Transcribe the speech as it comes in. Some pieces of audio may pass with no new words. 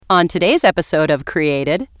On today's episode of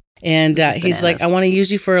Created. And he's like, I want to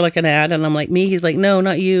use you for like an ad. And I'm like, me? He's like, no,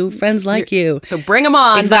 not you. Friends like you. So bring them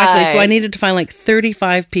on. Exactly. Bye. So I needed to find like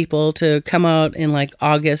 35 people to come out in like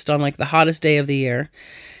August on like the hottest day of the year.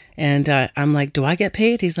 And I'm like, do I get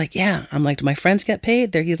paid? He's like, yeah. I'm like, do my friends get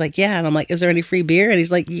paid? He's like, yeah. And I'm like, is there any free beer? And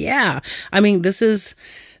he's like, yeah. I mean, this is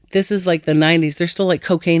like the 90s. There's still like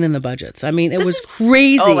cocaine in the budgets. I mean, it was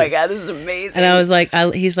crazy. Oh my God, this is amazing. And I was like,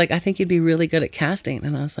 he's like, I think you'd be really good at casting.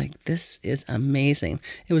 And I was like, this is amazing.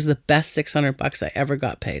 It was the best $600 I ever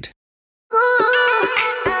got paid.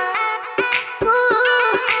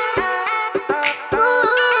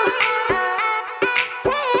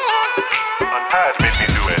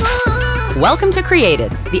 Welcome to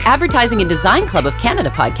Created, the Advertising and Design Club of Canada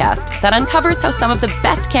podcast that uncovers how some of the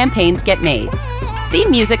best campaigns get made. Theme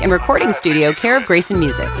music and recording studio care of Grayson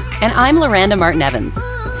Music. And I'm Loranda Martin-Evans,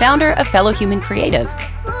 founder of Fellow Human Creative.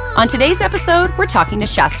 On today's episode, we're talking to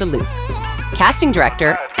Shasta Lutz, casting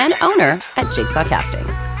director and owner at Jigsaw Casting.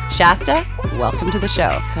 Shasta, welcome to the show.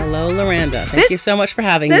 Hello, Loranda. Thank you so much for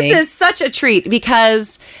having me. This is such a treat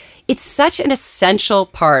because it's such an essential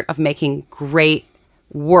part of making great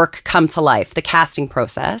work come to life, the casting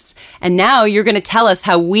process. And now you're going to tell us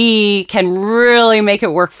how we can really make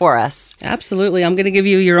it work for us. Absolutely. I'm going to give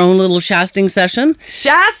you your own little shasting session.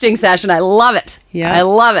 Shasting session. I love it. Yeah. I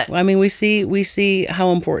love it. I mean, we see how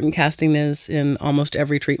important casting is in almost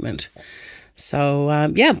every treatment.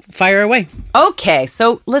 So, fire away. Okay.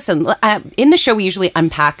 So listen, in the show, we usually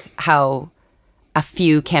unpack how a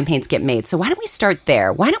few campaigns get made. So why don't we start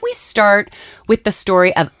there? Why don't we start with the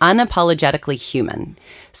story of Unapologetically Human?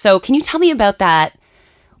 So can you tell me about that,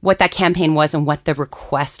 what that campaign was and what the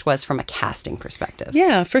request was from a casting perspective?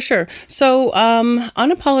 Yeah, for sure. So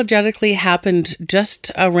Unapologetically happened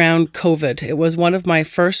just around COVID. It was one of my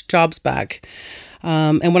first jobs back.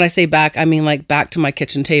 And when I say back, I mean like back to my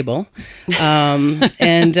kitchen table.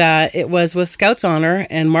 And it was with Scouts Honor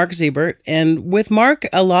and Mark Ziebert. And with Mark,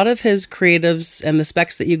 a lot of his creatives and the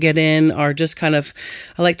specs that you get in are just kind of,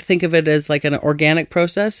 I like to think of it as like an organic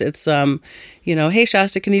process. It's, hey,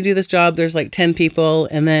 Shasta, can you do this job? There's like 10 people.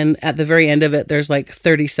 And then at the very end of it, there's like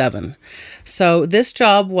 37. So this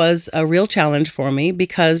job was a real challenge for me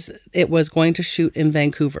because it was going to shoot in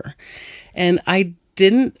Vancouver. And I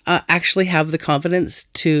didn't actually have the confidence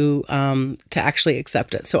to actually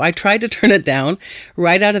accept it. So I tried to turn it down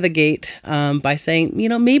right out of the gate by saying,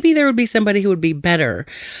 maybe there would be somebody who would be better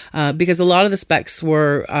because a lot of the specs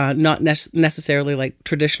were not necessarily like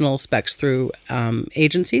traditional specs through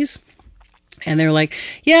agencies. And they're like,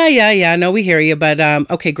 yeah, no, we hear you, but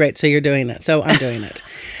okay, great. So you're doing it. So I'm doing it.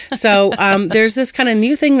 So there's this kind of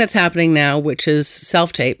new thing that's happening now, which is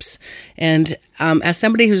self-tapes. And as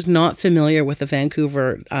somebody who's not familiar with the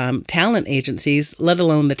Vancouver talent agencies, let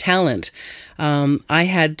alone the talent, I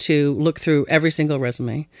had to look through every single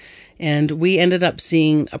resume. And we ended up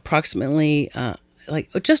seeing approximately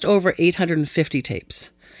just over 850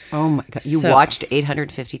 tapes. Oh my God. You watched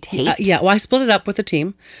 850 tapes? Yeah. Well, I split it up with a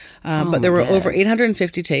team, but there were over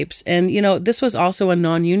 850 tapes. And, this was also a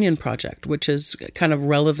non-union project, which is kind of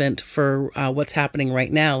relevant for what's happening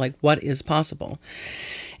right now, like what is possible.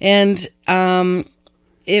 And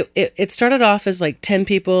it started off as like 10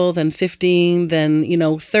 people, then 15,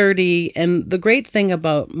 then, 30. And the great thing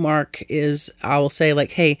about Mark is I will say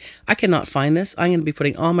like, hey, I cannot find this. I'm going to be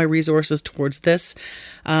putting all my resources towards this.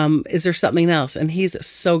 Is there something else? And he's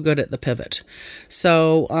so good at the pivot.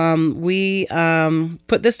 So we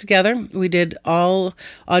put this together. We did all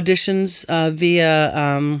auditions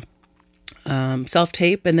via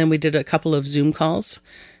self-tape, and then we did a couple of Zoom calls.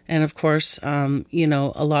 And of course, a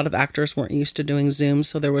lot of actors weren't used to doing Zoom.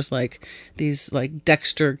 So there was like these like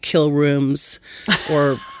Dexter kill rooms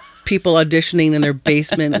or people auditioning in their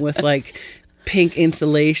basement with like pink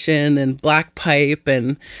insulation and black pipe.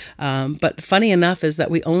 And but funny enough is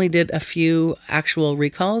that we only did a few actual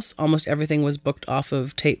recalls. Almost everything was booked off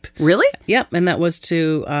of tape. Really? Yep. And that was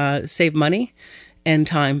to save money and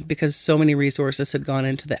time because so many resources had gone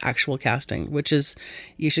into the actual casting, which is,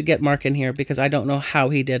 you should get Mark in here because I don't know how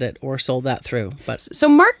he did it or sold that through. But so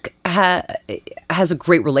Mark has a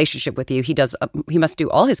great relationship with you. He must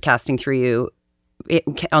do all his casting through you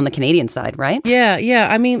on the Canadian side, right? Yeah.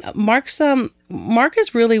 I mean, Mark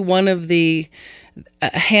is really one of the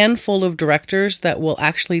a handful of directors that will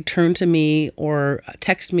actually turn to me or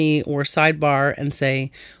text me or sidebar and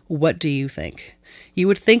say, "What do you think?" You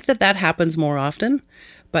would think that happens more often,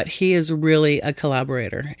 but he is really a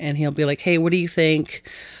collaborator, and he'll be like, "Hey, what do you think?"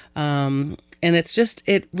 And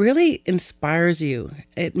it really inspires you.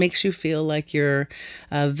 It makes you feel like you're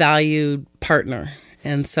a valued partner.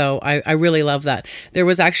 And so I really love that. There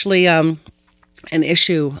was actually an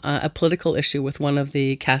issue, a political issue with one of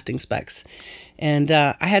the casting specs. And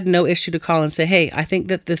I had no issue to call and say, hey, I think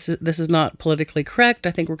that this is not politically correct.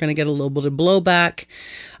 I think we're going to get a little bit of blowback.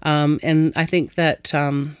 And I think that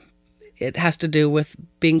it has to do with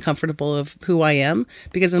being comfortable of who I am,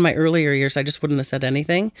 because in my earlier years, I just wouldn't have said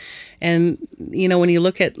anything. And, when you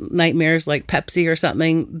look at nightmares like Pepsi or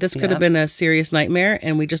something, this could have been a serious nightmare,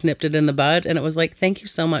 and we just nipped it in the bud. And it was like, thank you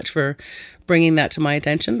so much for bringing that to my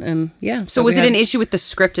attention. And yeah. So was it an issue with the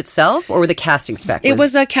script itself or with the casting spec? It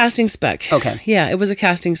was a casting spec. Okay. Yeah, it was a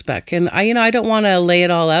casting spec. And I don't want to lay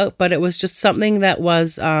it all out, but it was just something that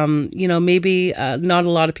was, maybe not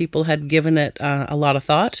a lot of people had given it a lot of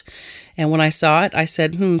thought. And when I saw it, I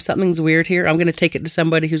said, something's weird here. I'm going to take it to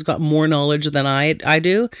somebody who's got more knowledge than I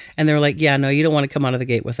do. And they're like, yeah, no, you don't want to come out of the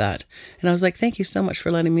gate with that. And I was like, thank you so much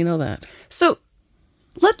for letting me know that. So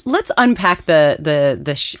let's unpack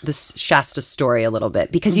the Shasta story a little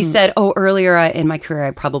bit, because you said, earlier in my career,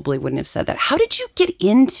 I probably wouldn't have said that. How did you get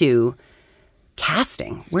into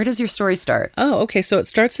casting? Where does your story start? Oh, okay. So it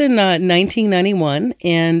starts in 1991,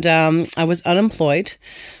 and I was unemployed.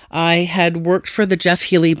 I had worked for the Jeff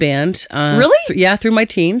Healey Band. Really? Through my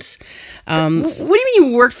teens. What do you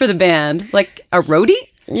mean you worked for the band? Like a roadie?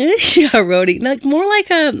 Yeah, roadie. More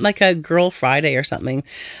like a Girl Friday or something.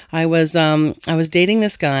 I was dating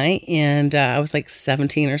this guy, and I was like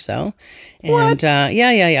 17 or so. And what?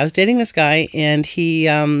 I was dating this guy, and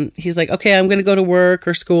he's like, okay, I'm going to go to work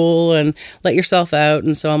or school and let yourself out.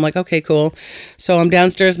 And so I'm like, okay, cool. So I'm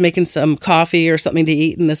downstairs making some coffee or something to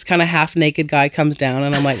eat, and this kind of half naked guy comes down,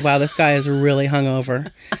 and I'm like, wow, this guy is really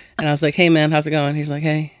hungover. And I was like, hey man, how's it going? He's like,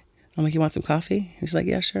 hey. I'm like, you want some coffee? He's like,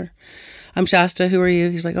 yeah, sure. I'm Shasta. Who are you?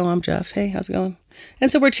 He's like, oh, I'm Jeff. Hey, how's it going? And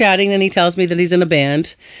so we're chatting, and he tells me that he's in a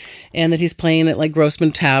band and that he's playing at like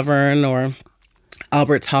Grossman Tavern or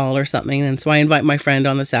Albert's Hall or something. And so I invite my friend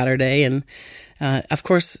on the Saturday. And of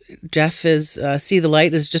course, Jeff is See the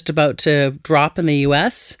Light is just about to drop in the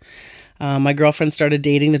U.S. My girlfriend started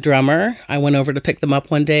dating the drummer. I went over to pick them up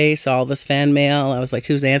one day, saw all this fan mail. I was like,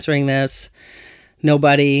 who's answering this?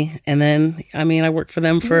 Nobody. And then, I worked for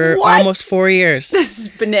them for almost 4 years. This is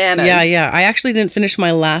bananas. Yeah. I actually didn't finish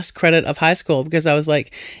my last credit of high school because I was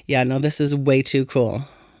like, yeah, no, this is way too cool.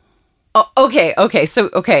 Oh, okay.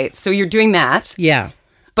 So you're doing that. Yeah.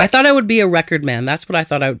 But I thought I would be a record man. That's what I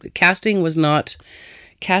thought. Casting was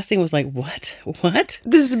like, what?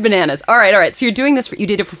 This is bananas. All right. So you're doing this, you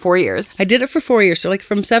did it for 4 years. I did it for 4 years. So like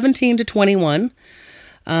from 17 to 21.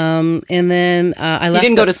 And then I left. You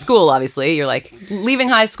didn't go to school, obviously. You're like, leaving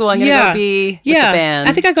high school, I'm going to go be with the band.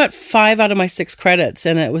 I think I got 5 out of my 6 credits,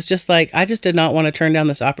 and it was just like, I just did not want to turn down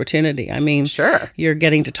this opportunity. Sure. You're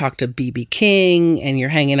getting to talk to B.B. King, and you're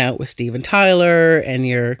hanging out with Steven Tyler, and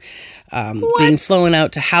you're being flown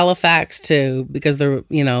out to Halifax because the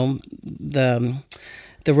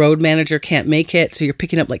road manager can't make it, so you're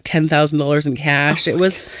picking up like $10,000 in cash. It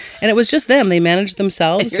was just them. They managed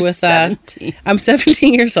themselves. You're 17. I'm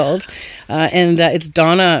 17 years old, and it's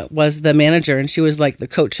Donna was the manager, and she was like the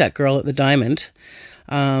coat check girl at the Diamond,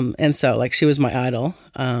 and so like she was my idol,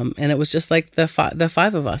 and it was just like the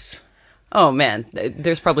 5 of us. Oh man,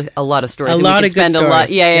 there's probably a lot of stories. A lot of good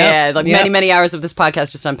stories. Yeah. Like many hours of this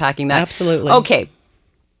podcast just unpacking that. Absolutely. Okay,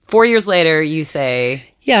 4 years later, you say.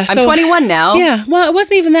 Yeah, I'm 21 now. Yeah, well, it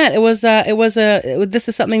wasn't even that. This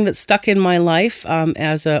is something that stuck in my life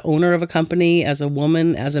as a owner of a company, as a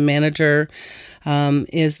woman, as a manager,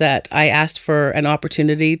 is that I asked for an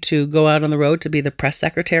opportunity to go out on the road to be the press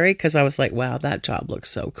secretary because I was like, wow, that job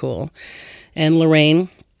looks so cool. And Lorraine,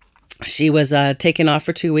 she was taken off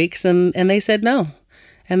for 2 weeks, and they said no.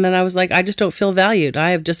 And then I was like, I just don't feel valued.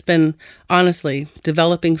 I have just been, honestly,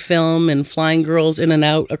 developing film and flying girls in and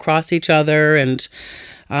out across each other. And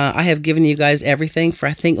I have given you guys everything for,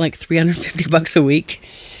 I think, like $350 a week.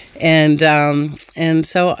 And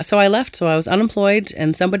so I left. So I was unemployed,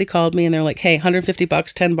 and somebody called me, and they're like, hey,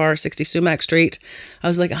 $150, 10 bar, 60 Sumac Street. I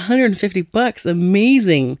was like, $150,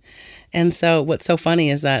 amazing. And so what's so funny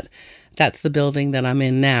is that that's the building that I'm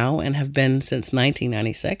in now and have been since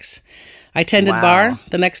 1996. I tended bar.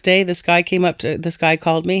 The next day, this guy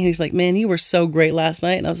called me. He's like, man, you were so great last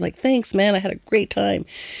night. And I was like, thanks, man. I had a great time.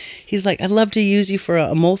 He's like, I'd love to use you for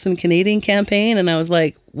a Molson Canadian campaign. And I was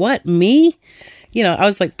like, what, me? I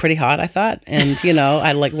was like pretty hot, I thought. And, I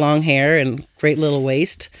had like long hair and great little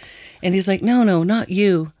waist. And he's like, no, not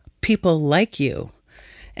you. People like you.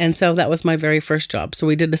 And so that was my very first job. So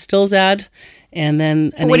we did a stills ad. And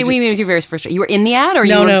then... What do you mean it was your very first job? You were in the ad or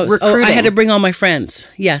you were recruiting? I had to bring all my friends.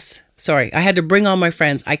 Yes. Sorry. I had to bring all my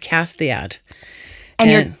friends. I cast the ad. And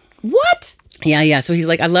you're... What? Yeah. So he's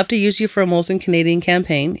like, I'd love to use you for a Molson Canadian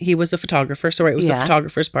campaign. He was a photographer. So it was a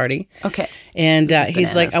photographer's party. Okay. And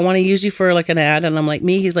he's like, I want to use you for like an ad. And I'm like,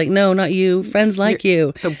 me? He's like, no, not you. Friends like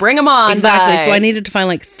you. So bring them on. Exactly. Bye. So I needed to find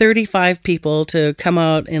like 35 people to come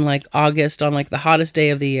out in like August on like the hottest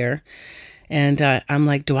day of the year. And I'm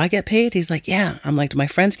like, do I get paid? He's like, yeah. I'm like, do my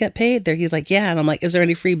friends get paid? He's like, yeah. And I'm like, is there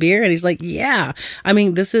any free beer? And he's like, yeah. I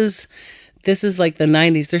mean, this is like the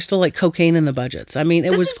 90s. There's still like cocaine in the budgets. I mean,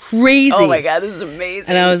 it was crazy. Oh my God, this is amazing.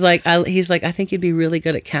 And I was like, he's like, I think you'd be really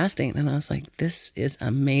good at casting. And I was like, this is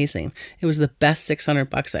amazing. It was the best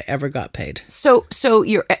 $600 I ever got paid. So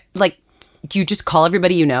you're like, do you just call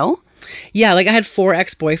everybody you know? Yeah, like I had 4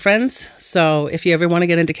 ex-boyfriends. So if you ever want to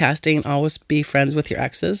get into casting, always be friends with your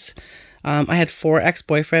exes. I had 4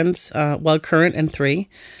 ex-boyfriends, current and 3.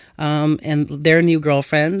 And their new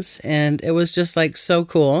girlfriends, and it was just like so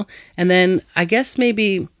cool. And then I guess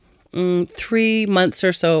maybe 3 months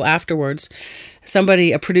or so afterwards,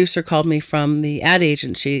 a producer called me from the ad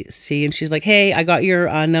agency, and she's like, hey, I got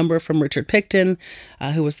your number from Richard Picton,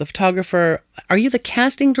 who was the photographer. Are you the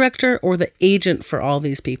casting director or the agent for all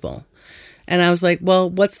these people? And I was like, well,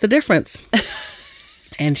 what's the difference?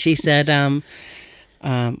 And she said,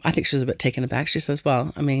 I think she was a bit taken aback. She says,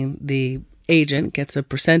 well, I mean, the agent gets a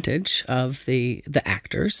percentage of the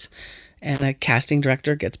actors, and a casting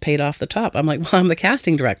director gets paid off the top. I'm like, well, I'm the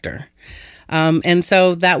casting director. And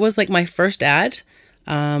so that was like my first ad.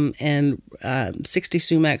 And 60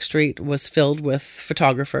 Sumac Street was filled with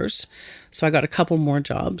photographers. So I got a couple more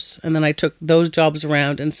jobs. And then I took those jobs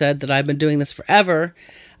around and said that I've been doing this forever.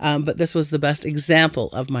 But this was the best example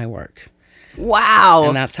of my work. Wow.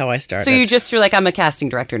 And that's how I started. So you're like, I'm a casting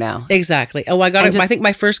director now. Exactly. Oh, I think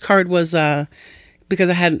my first card was, because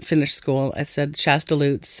I hadn't finished school, I said Shasta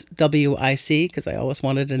Lutz WIC, because I always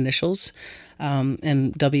wanted initials.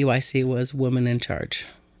 And WIC was Woman in Charge.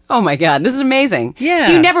 Oh my God, this is amazing. Yeah.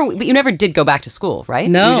 So you never did go back to school, right?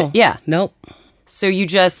 No. Nope. So you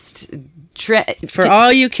just... For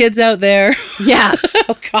all you kids out there. Yeah.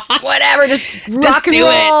 Oh God. Whatever, just rock and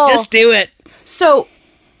roll. Just do it. So...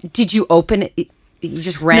 Did you open it? You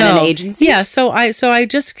just ran an agency? Yeah. So I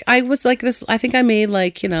was like this. I think I made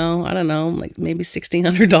like, I don't know, like maybe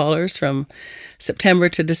 $1,600 from September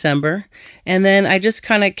to December. And then I just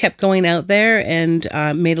kind of kept going out there and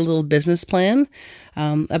made a little business plan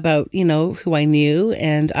about, who I knew.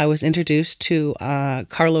 And I was introduced to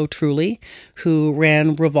Carlo Trulli, who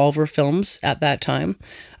ran Revolver Films at that time.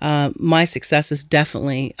 My success is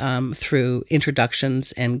definitely through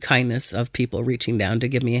introductions and kindness of people reaching down to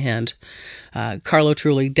give me a hand. Carlo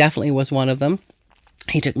Trulli definitely was one of them.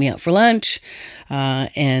 He took me out for lunch,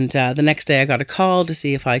 and the next day I got a call to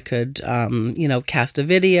see if I could, cast a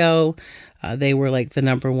video. They were like the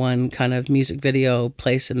number one kind of music video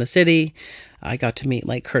place in the city. I got to meet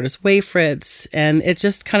like Curtis Wayfritz, and it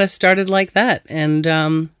just kind of started like that. And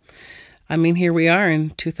here we are in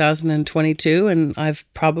 2022, and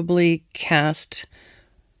I've probably cast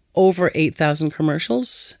over 8,000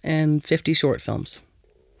 commercials and 50 short films.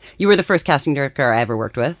 You were the first casting director I ever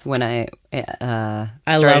worked with when I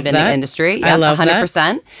started in the industry. Yeah, I love 100%.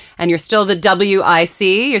 That. And you're still the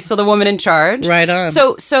WIC. You're still the woman in charge. Right on.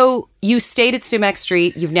 So you stayed at Sumac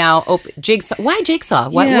Street. You've now opened Jigsaw. Why Jigsaw?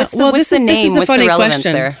 What's the name? This is a funny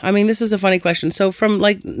question. There? This is a funny question. So from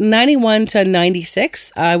like 91 to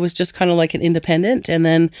 96, I was just kind of like an independent, and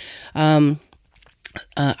then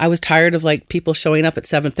I was tired of like people showing up at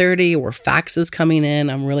 7:30 or faxes coming in.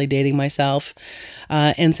 I'm really dating myself.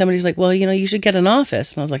 And somebody's like, well, you should get an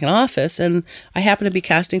office. And I was like, an office? And I happened to be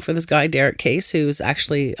casting for this guy, Derek Case, who's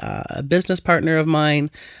actually a business partner of mine,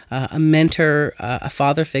 a mentor, a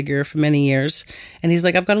father figure for many years. And he's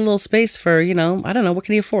like, I've got a little space for, I don't know, what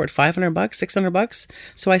can you afford? $500, $600?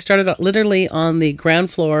 So I started literally on the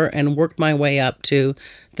ground floor and worked my way up to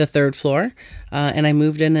the 3rd floor. And I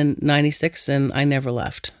moved in 96, and I never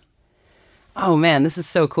left. Oh man, this is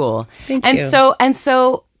so cool. Thank you. And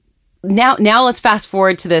so now let's fast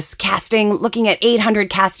forward to this casting, looking at 800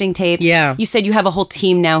 casting tapes. Yeah. You said you have a whole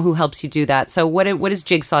team now who helps you do that. So what is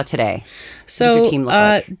Jigsaw today? So what does your team look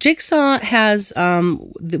like? Jigsaw has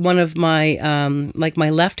one of my my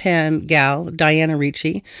left-hand gal, Diana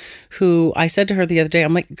Ricci, who I said to her the other day,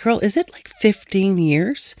 I'm like, girl, is it like 15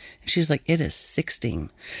 years? And she's like, it is 16.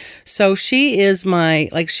 So she is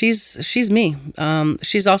she's me.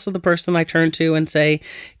 She's also the person I turn to and say,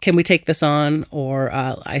 can we take this on? Or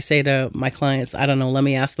I say to my clients, I don't know, let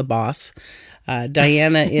me ask the boss.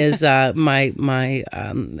 Diana is my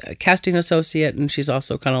casting associate, and she's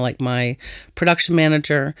also kind of like my production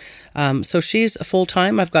manager. So she's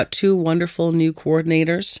full-time. I've got 2 wonderful new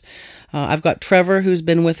coordinators. I've got Trevor, who's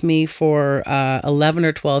been with me for 11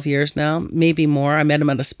 or 12 years now, maybe more. I met him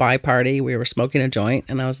at a spy party. We were smoking a joint,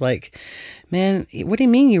 and I was like, man, what do you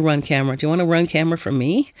mean you run camera? Do you want to run camera for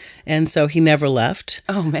me? And so he never left.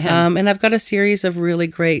 Oh, man. And I've got a series of really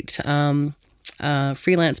great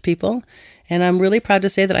freelance people. And I'm really proud to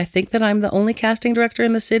say that I think that I'm the only casting director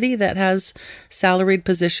in the city that has salaried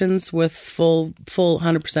positions with full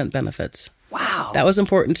 100% benefits. Wow. That was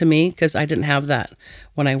important to me because I didn't have that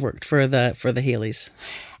when I worked for the Healy's.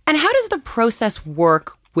 And how does the process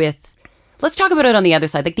work with, let's talk about it on the other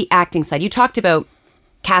side, like the acting side. You talked about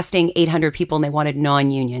casting 800 people and they wanted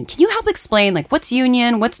non-union. Can you help explain like what's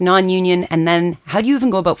union, what's non-union, and then how do you even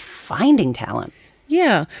go about finding talent?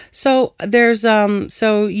 Yeah. So there's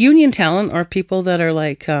so union talent are people that are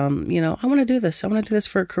like, I want to do this. I want to do this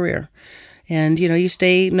for a career. And, you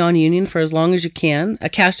stay non-union for as long as you can. A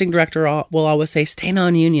casting director will always say, stay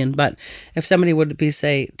non-union. But if somebody would be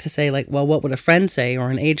say like, well, what would a friend say or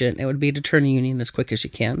an agent? It would be to turn a union as quick as you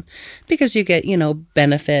can. Because you get,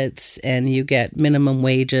 benefits and you get minimum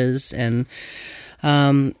wages. And,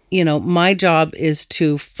 my job is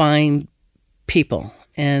to find people.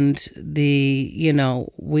 And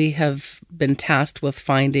we have been tasked with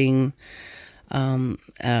finding an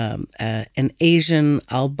Asian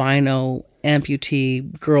albino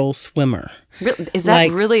amputee girl swimmer. Is that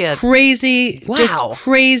really a crazy? Wow. Just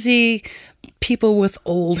crazy people with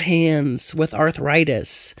old hands with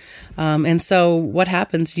arthritis. And so what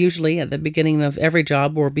happens usually at the beginning of every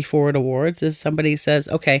job or before it awards is somebody says,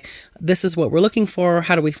 okay, this is what we're looking for.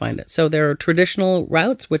 How do we find it? So there are traditional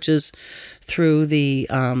routes, which is through the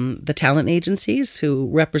talent agencies who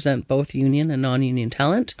represent both union and non-union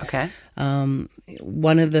talent. Okay.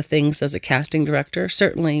 One of the things as a casting director,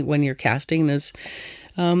 certainly when you're casting, is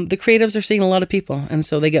the creatives are seeing a lot of people, and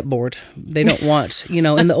so they get bored. They don't want,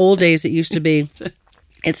 in the old days it used to be,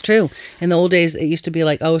 it's true. In the old days it used to be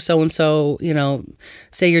like, oh, so-and-so,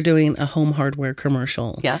 say you're doing a home hardware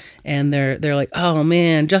commercial. Yeah. And they're like, oh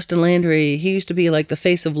man, Justin Landry, he used to be like the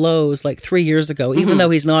face of Lowe's like 3 years ago, even though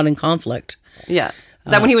he's not in conflict. Yeah. Is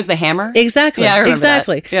that when he was the Hammer? Exactly. Yeah, I remember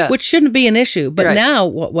exactly. that. Yeah. Which shouldn't be an issue. But Right. now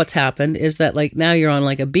what's happened is that like now you're on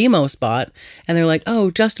like a BMO spot and they're like, oh,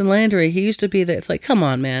 Justin Landry, he used to be that. It's like, come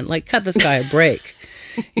on, man, like cut this guy a break.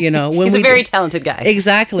 When He's a very talented guy.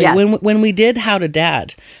 Exactly. Yes. When we did How to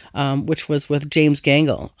Dad, which was with James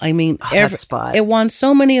Gangle, I mean, that spot. it won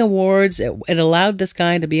so many awards. It allowed this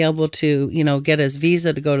guy to be able to, get his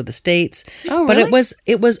visa to go to the States. Oh, But really?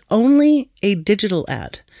 it was only a digital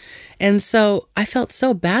ad. And so I felt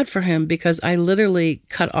so bad for him because I literally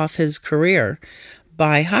cut off his career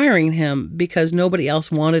by hiring him because nobody else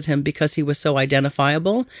wanted him because he was so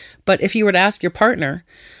identifiable. But if you were to ask your partner,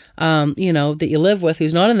 that you live with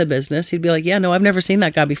who's not in the business, he'd be like, yeah, no, I've never seen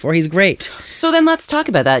that guy before. He's great. So then let's talk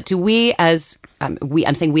about that. Do we as, I'm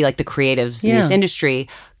saying we like the creatives in this industry,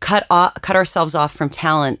 cut ourselves off from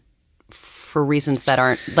talent for reasons that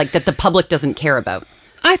aren't, like that the public doesn't care about?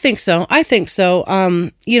 I think so.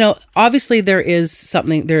 Obviously there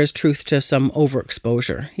is truth to some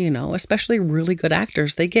overexposure, especially really good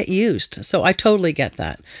actors, they get used. So I totally get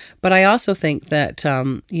that. But I also think that,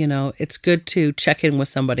 it's good to check in with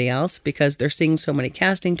somebody else because they're seeing so many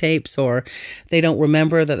casting tapes or they don't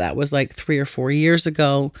remember that was like 3 or 4 years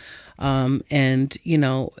ago. If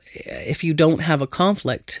you don't have a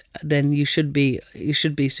conflict, then you should be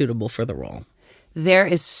suitable for the role. There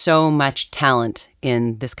is so much talent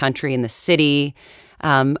in this country, in the city.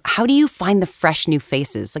 How do you find the fresh new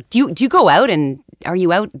faces? Like, do you go out and are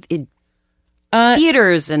you out in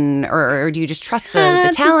theaters or do you just trust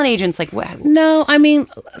the talent agents? Like, what? No, I mean,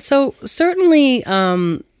 so certainly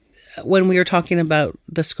when we were talking about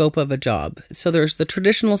the scope of a job, so there's the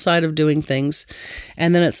traditional side of doing things,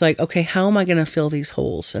 and then it's like, okay, how am I going to fill these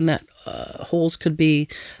holes? And that holes could be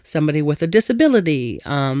somebody with a disability,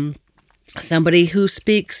 somebody who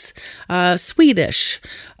speaks Swedish,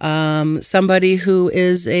 somebody who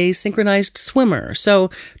is a synchronized swimmer. So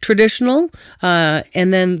traditional,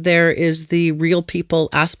 and then there is the real people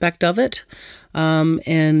aspect of it.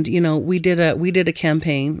 We did a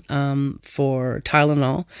campaign for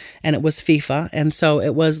Tylenol, and it was FIFA, and so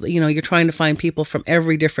it was you're trying to find people from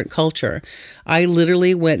every different culture. I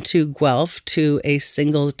literally went to Guelph to a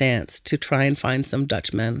singles dance to try and find some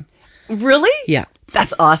Dutch men. Really? Yeah.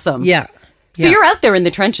 That's awesome. Yeah. So you're out there in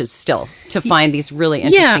the trenches still to find these really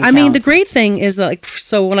interesting I mean, the talents. great thing is like,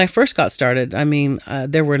 so when I first got started, I mean,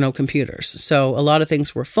 there were no computers. So a lot of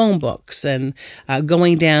things were phone books and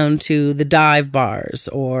going down to the dive bars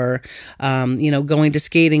or, going to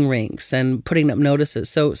skating rinks and putting up notices.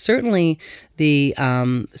 So certainly the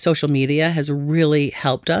social media has really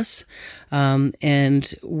helped us.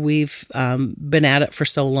 And we've been at it for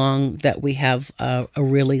so long that we have a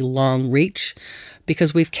really long reach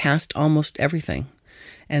because we've cast almost everything.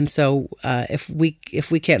 And so if we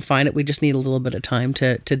can't find it, we just need a little bit of time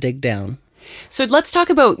to dig down. So let's talk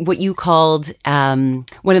about what you called one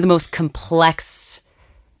of the most complex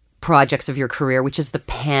projects of your career, which is the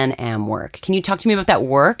Pan Am work. Can you talk to me about that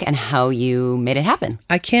work and how you made it happen?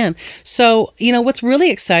 I can. So, what's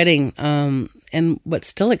really exciting and what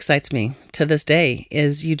still excites me to this day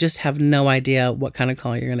is you just have no idea what kind of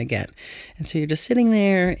call you're going to get. And so you're just sitting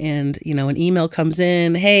there and, an email comes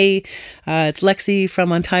in. Hey, it's Lexi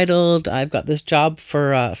from Untitled. I've got this job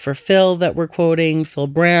for Phil that we're quoting, Phil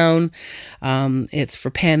Brown. It's for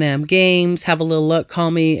Pan Am Games. Have a little look, call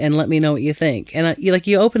me and let me know what you think. And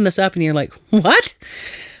you open this up and you're like, what?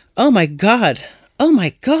 Oh my God. Oh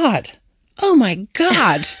my God. Oh my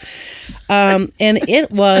God. And it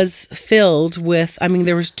was filled with,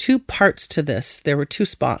 there was two parts to this. There were two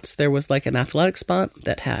spots. There was like an athletic spot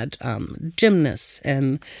that had gymnasts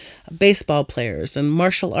and baseball players and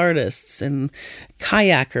martial artists and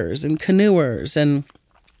kayakers and canoers and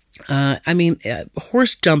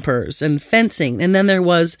horse jumpers and fencing. And then there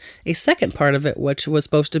was a second part of it, which was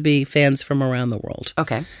supposed to be fans from around the world.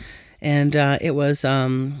 Okay. And it was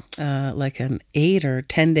like an 8 or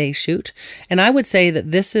 10 day shoot. And I would say that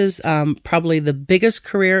this is probably the biggest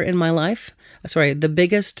career in my life. The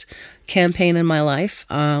biggest campaign in my life.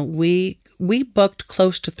 We booked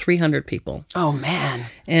close to 300 people. Oh, man.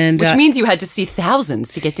 And which means you had to see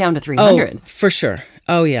thousands to get down to 300. Oh, for sure.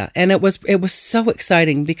 Oh, yeah. And it was so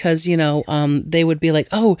exciting because, they would be like,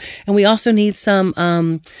 oh, and we also need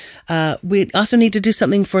we also need to do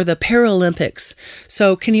something for the Paralympics.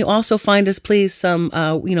 So can you also find us, please, some,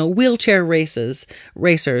 wheelchair racers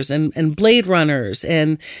and Blade Runners.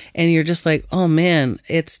 And you're just like, oh, man,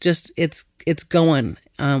 it's going.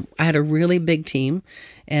 I had a really big team.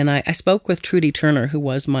 And I spoke with Trudy Turner, who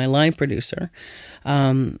was my line producer,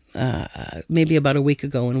 maybe about a week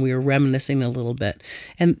ago, and we were reminiscing a little bit.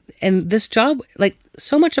 And this job, like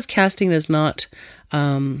so much of casting is not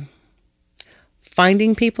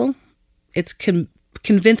finding people, it's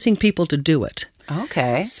convincing people to do it.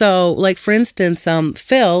 Okay. So, like, for instance,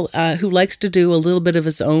 Phil, who likes to do a little bit of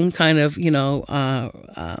his own kind of,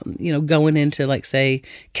 going into, like, say,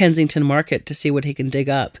 Kensington Market to see what he can dig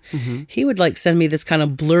up. Mm-hmm. He would, like, send me this kind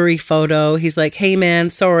of blurry photo. He's like, hey, man,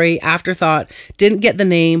 sorry, afterthought, didn't get the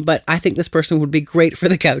name, but I think this person would be great for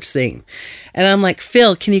the couch scene. And I'm like,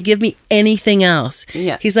 Phil, can you give me anything else?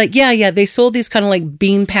 Yeah. He's like, yeah, they sold these kind of, like,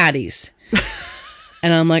 bean patties.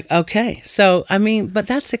 And I'm like, okay. So, but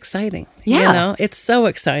that's exciting. Yeah. It's so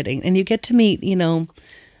exciting. And you get to meet,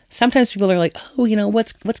 sometimes people are like, oh,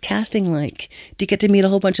 what's casting like? Do you get to meet a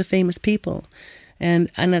whole bunch of famous people? And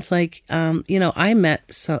it's like, I met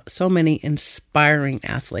so many inspiring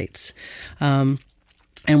athletes.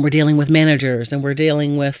 And we're dealing with managers, and we're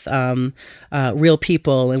dealing with real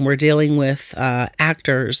people, and we're dealing with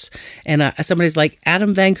actors. And somebody's like,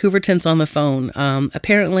 Adam Van Couverton's on the phone.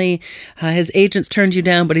 Apparently, his agents turned you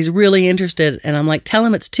down, but he's really interested. And I'm like, tell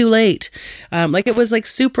him it's too late. It was like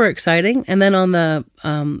super exciting. And then on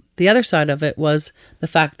the other side of it was the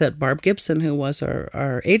fact that Barb Gibson, who was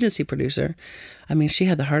our agency producer, she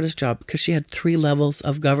had the hardest job because she had 3 levels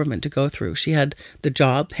of government to go through. She had the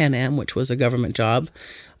job, Pan Am, which was a government job,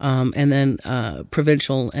 and then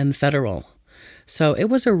provincial and federal. So it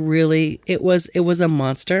was it was a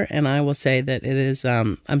monster, and I will say that it is.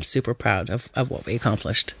 I'm super proud of what we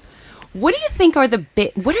accomplished. What do you think are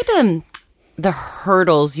what are the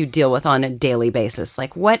hurdles you deal with on a daily basis?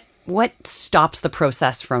 Like what stops the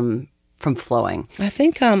process from flowing? I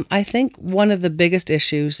think one of the biggest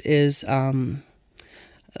issues is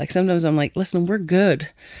like sometimes I'm like, listen, we're good,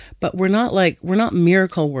 but we're not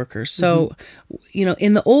miracle workers. So,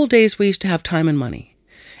 in the old days we used to have time and money,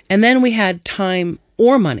 and then we had time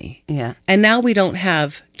or money. Yeah. And now we don't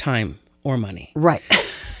have time or money. Right.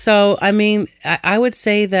 So, I would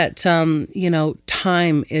say that,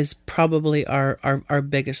 time is probably our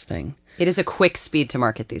biggest thing. It is a quick speed to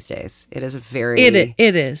market these days. It is a very... It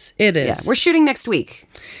is. Yeah, we're shooting next week.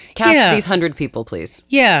 Cast these 100 people, please.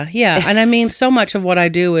 Yeah. And so much of what I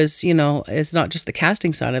do is, is not just the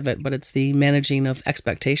casting side of it, but it's the managing of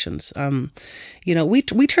expectations.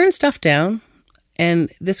 We turn stuff down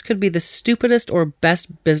And this could be the stupidest or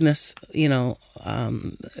best business,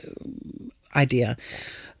 idea.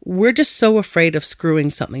 We're just so afraid of screwing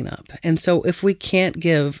something up. And so if we can't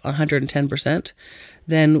give 110%,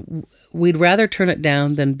 then we'd rather turn it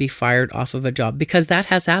down than be fired off of a job, because that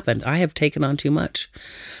has happened. I have taken on too much,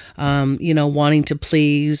 wanting to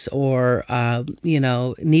please, or,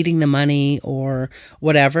 needing the money or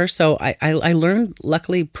whatever. So I learned,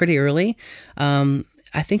 luckily, pretty early.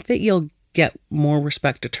 I think that you'll get more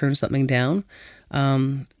respect to turn something down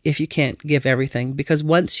if you can't give everything, because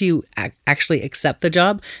once you actually accept the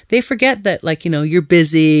job, they forget that, you're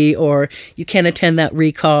busy, or you can't attend that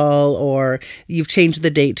recall, or you've changed the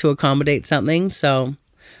date to accommodate something. So,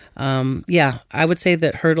 I would say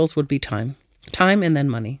that hurdles would be time and then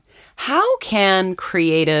money. How can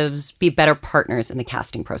creatives be better partners in the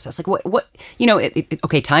casting process?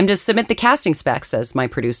 Okay, time to submit the casting spec, says my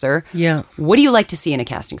producer. Yeah. What do you like to see in a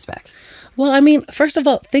casting spec? Well, first of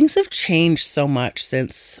all, things have changed so much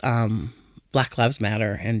since Black Lives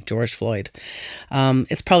Matter and George Floyd.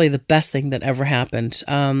 It's probably the best thing that ever happened.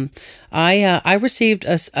 I received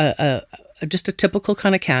just a typical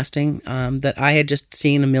kind of casting that I had just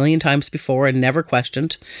seen a million times before and never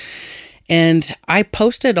questioned. And I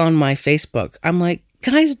posted on my Facebook, I'm like,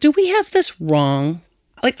 guys, do we have this wrong?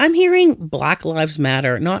 I'm hearing Black Lives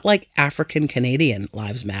Matter, not African Canadian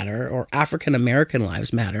Lives Matter or African American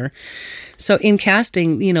Lives Matter. So in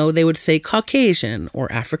casting, they would say Caucasian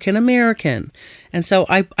or African American. And so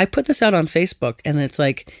I put this out on Facebook, and it's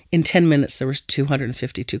in 10 minutes, there was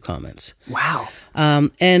 252 comments. Wow.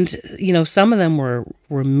 And some of them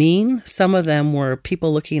were mean. Some of them were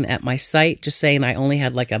people looking at my site, just saying I only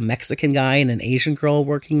had a Mexican guy and an Asian girl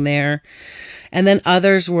working there. And then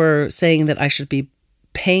others were saying that I should be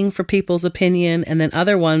paying for people's opinion. And then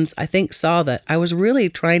other ones, I think, saw that I was really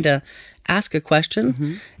trying to ask a question.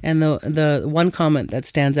 Mm-hmm. And the one comment that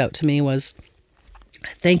stands out to me was,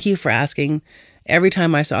 "Thank you for asking. Every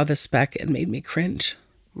time I saw this spec, it made me cringe."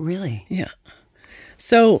 Really? Yeah.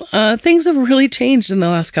 So things have really changed in the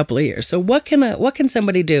last couple of years. So what can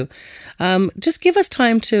somebody do? Just give us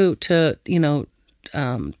time to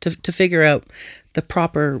figure out the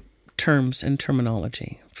proper terms and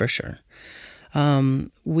terminology, for sure.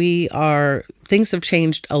 Things have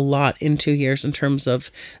changed a lot in 2 years in terms of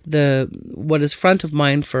what is front of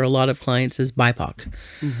mind for a lot of clients is BIPOC.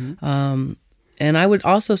 Mm-hmm. And I would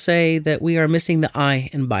also say that we are missing the I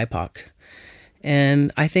in BIPOC.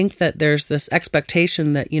 And I think that there's this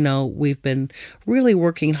expectation that, we've been really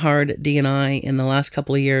working hard at D&I in the last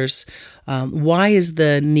couple of years. Why is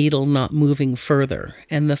the needle not moving further?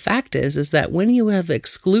 And the fact is that when you have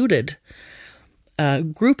excluded a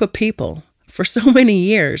group of people for so many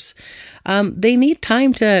years, they need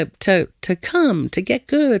time to come, to get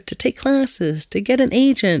good, to take classes, to get an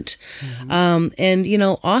agent. Mm-hmm. And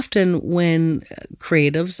often when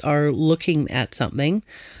creatives are looking at something,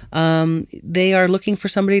 they are looking for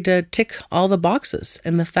somebody to tick all the boxes.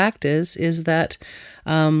 And the fact is that,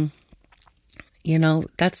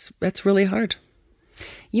 that's really hard.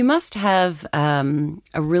 You must have a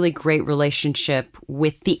really great relationship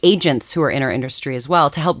with the agents who are in our industry as well,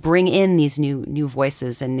 to help bring in these new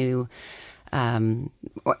voices and new and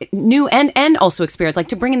also experience,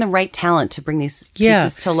 to bring in the right talent to bring these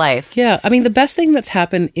pieces to life. Yeah. The best thing that's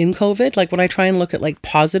happened in COVID, when I try and look at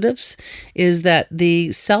positives, is that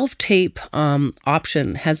the self-tape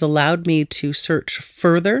option has allowed me to search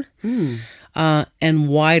further and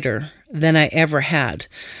wider than I ever had.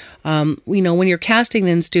 When you're casting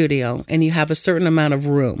in studio and you have a certain amount of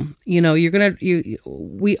room,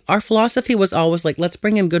 our philosophy was always let's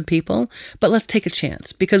bring in good people, but let's take a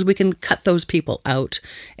chance, because we can cut those people out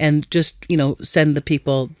and just, send the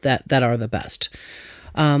people that are the best.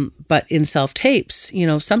 But in self-tapes,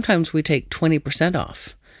 sometimes we take 20%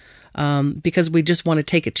 off. Because we just want to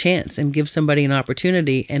take a chance and give somebody an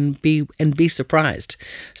opportunity and be surprised.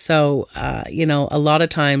 So, a lot of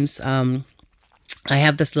times, I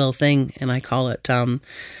have this little thing, and I call it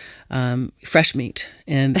fresh meat.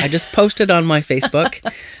 And I just posted on my Facebook,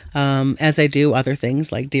 as I do other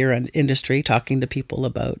things like Dear Industry, talking to people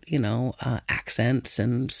about, accents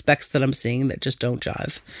and specs that I'm seeing that just don't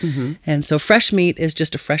jive. Mm-hmm. And so fresh meat is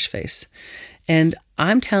just a fresh face. And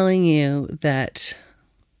I'm telling you that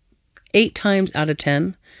 8 times out of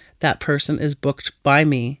 10, that person is booked by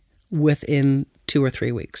me within 2 or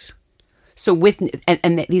 3 weeks. So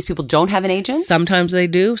and these people don't have an agent? Sometimes they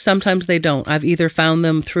do, sometimes they don't. I've either found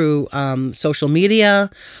them through social media,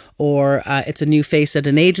 or it's a new face at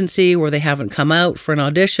an agency where they haven't come out for an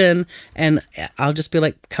audition, and I'll just be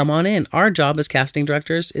like, come on in. Our job as casting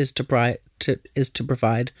directors is to is to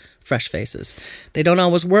provide fresh faces. They don't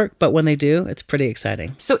always work, but when they do, it's pretty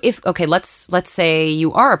exciting. So let's say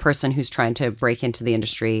you are a person who's trying to break into the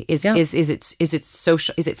industry. Is it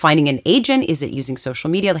social? Is it finding an agent? Is it using social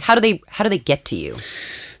media? Like how do they get to you?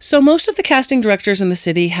 So most of the casting directors in the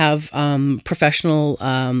city have professional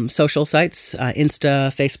social sites, Insta,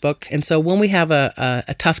 Facebook. And so when we have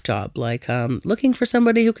a tough job, like looking for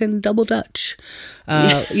somebody who can double Dutch,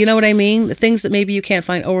 you know what I mean? Things that maybe you can't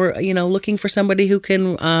find, or, looking for somebody who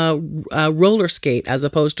can roller skate as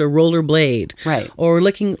opposed to rollerblade. Right. Or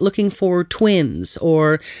looking for twins,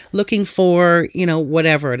 or looking for,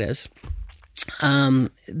 whatever it is.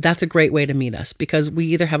 That's a great way to meet us, because we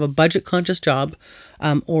either have a budget conscious job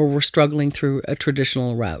or we're struggling through a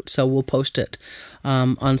traditional route. So we'll post it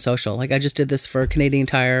on social. Like I just did this for Canadian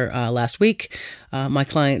Tire last week. My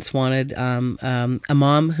clients wanted a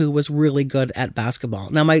mom who was really good at basketball.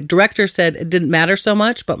 Now my director said it didn't matter so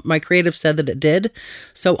much, but my creative said that it did.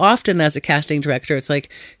 So often as a casting director, it's like,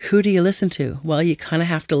 who do you listen to? Well, you kind of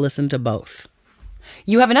have to listen to both.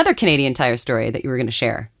 You have another Canadian Tire story that you were going to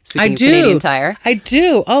share. Speaking I of do. Canadian Tire. I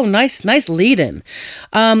do. Oh, nice lead-in.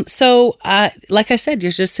 So, like I said,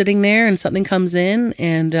 you're just sitting there and something comes in,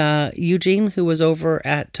 and Eugene, who was over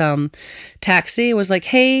at Taxi, was like,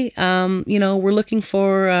 hey, we're looking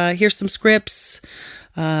for, here's some scripts.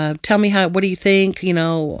 Tell me what do you think?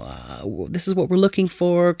 This is what we're looking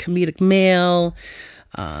for, comedic male.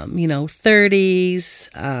 30s,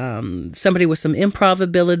 somebody with some improv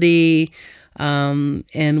ability.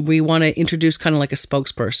 And we want to introduce kind of like a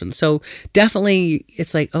spokesperson. So definitely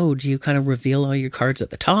it's like, oh, do you kind of reveal all your cards at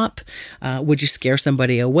the top? Would you scare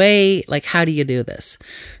somebody away? Like, how do you do this?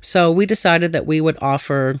 So we decided that we would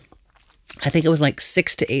offer, I think it was like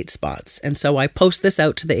 6 to 8 spots. And so I post this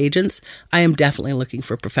out to the agents. I am definitely looking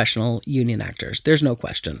for professional union actors. There's no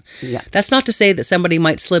question. Yeah. That's not to say that somebody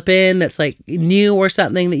might slip in that's like new or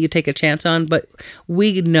something that you take a chance on, but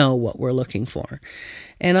we know what we're looking for.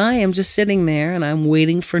 And I am just sitting there and I'm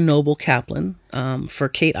waiting for Noble Kaplan, for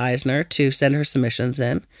Kate Eisner to send her submissions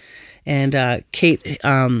in. And Kate,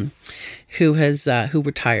 who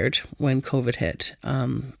retired when COVID hit,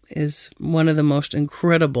 is one of the most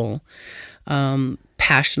incredible,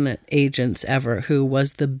 passionate agents ever, who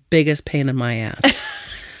was the biggest pain in my ass.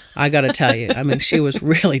 I got to tell you, I mean, she was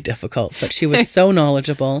really difficult, but she was so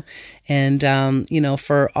knowledgeable. And,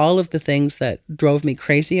 for all of the things that drove me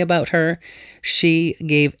crazy about her, she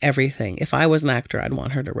gave everything. If I was an actor, I'd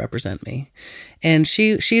want her to represent me. And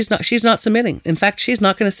she's not submitting. In fact, she's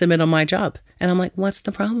not going to submit on my job. And I'm like, what's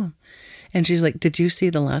the problem? And she's like, did you see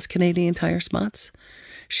the last Canadian Tire spots?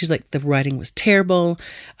 She's like, the writing was terrible.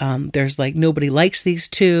 There's like, nobody likes these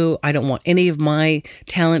two. I don't want any of my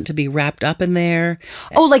talent to be wrapped up in there.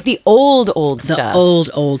 Oh, like the old stuff.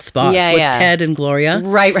 The old spots with Ted and Gloria.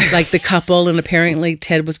 Right. Like the couple, and apparently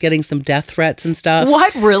Ted was getting some death threats and stuff.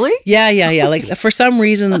 What, really? Yeah. Like for some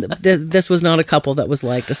reason, this was not a couple that was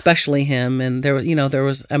liked, especially him. And there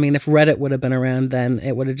was, I mean, if Reddit would have been around then,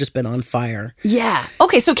 it would have just been on fire. Yeah.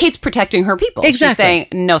 Okay, so Kate's protecting her people. Exactly. She's saying,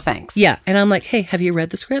 no thanks. Yeah. And I'm like, hey, have you read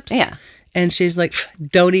the scripts? Yeah. And she's like,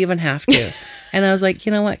 don't even have to. And I was like,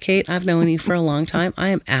 you know what, Kate, I've known you for a long time. I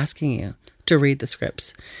am asking you to read the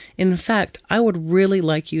scripts. In fact, I would really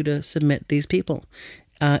like you to submit these people,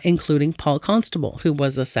 including Paul Constable, who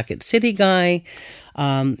was a Second City guy.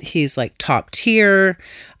 He's like top tier.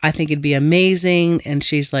 I think it'd be amazing. And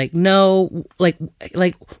she's like, no, like,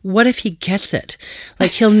 what if he gets it?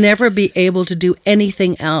 Like, he'll never be able to do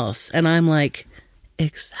anything else. And I'm like,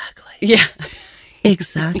 exactly. Yeah.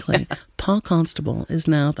 Exactly. Yeah. Paul Constable is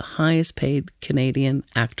now the highest paid Canadian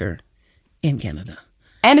actor in Canada.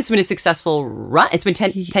 And it's been a successful run. It's been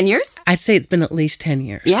 10 years? I'd say it's been at least 10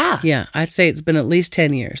 years. Yeah. Yeah, I'd say it's been at least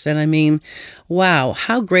 10 years. And I mean, wow,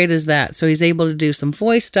 how great is that? So he's able to do some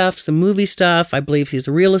voice stuff, some movie stuff. I believe he's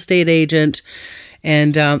a real estate agent.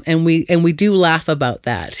 And we do laugh about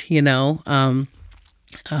that,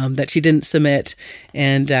 that she didn't submit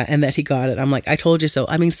and that he got it. I'm like, I told you so.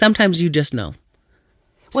 I mean, sometimes you just know.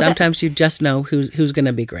 Sometimes you just know who's going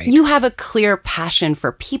to be great. You have a clear passion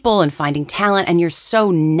for people and finding talent, and you're so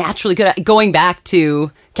naturally good at going back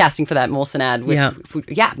to casting for that Molson ad.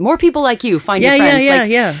 More people like you. Find your friends.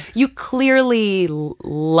 Yeah. You clearly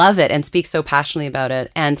love it and speak so passionately about it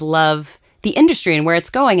and love the industry and where it's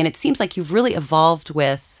going. And it seems like you've really evolved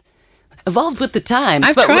with the times.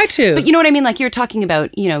 I've tried to. But you know what I mean? Like you're talking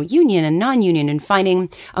about, union and non-union and finding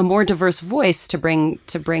a more diverse voice to bring.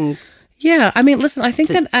 Yeah, I mean, listen, I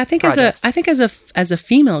think projects. as a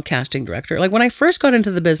female casting director, like when I first got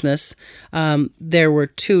into the business, there were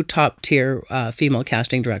two top tier female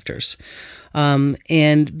casting directors,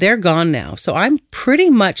 and they're gone now. So I'm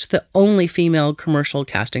pretty much the only female commercial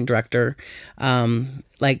casting director. We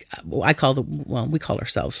call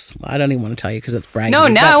ourselves. I don't even want to tell you because it's bragging. No,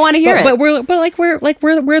 I want to hear it. But we're the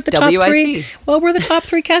top WIC. three. Well, we're the top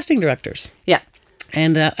three casting directors. Yeah,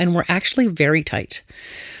 and we're actually very tight.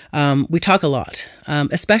 We talk a lot,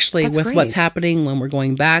 especially That's with great. what's happening when we're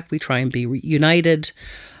going back. We try and be united.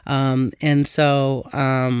 And so,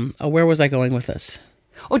 where was I going with this?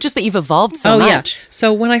 Oh, just that you've evolved so much. Yeah.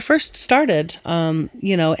 So when I first started, and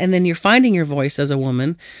then you're finding your voice as a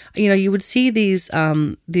woman, you would see these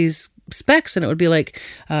specs and it would be like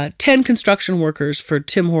 10 construction workers for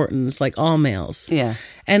Tim Hortons, like all males. Yeah.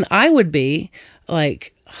 And I would be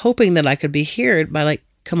like hoping that I could be heard by like,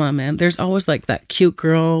 come on, man. There's always like that cute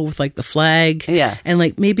girl with like the flag. Yeah. And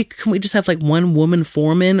like, maybe can we just have like one woman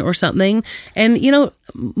foreman or something? And,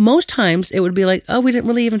 most times it would be like, oh, we didn't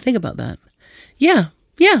really even think about that. Yeah,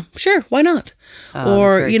 sure. Why not?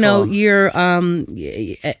 Or, cool. you're,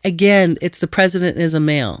 again, it's the president is a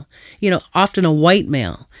male, often a white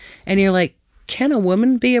male. And you're like, can a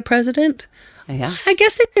woman be a president? Yeah. I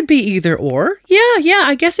guess it could be either or. Yeah,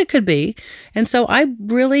 I guess it could be. And so I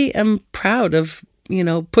really am proud of,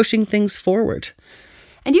 pushing things forward.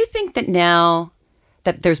 And do you think that now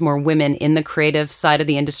that there's more women in the creative side of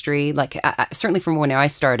the industry, like certainly from when I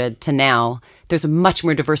started to now, there's a much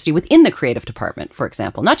more diversity within the creative department, for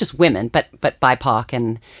example, not just women, but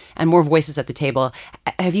BIPOC and more voices at the table.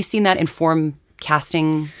 Have you seen that inform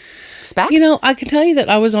casting specs? I can tell you that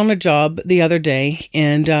I was on a job the other day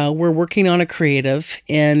and we're working on a creative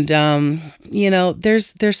and,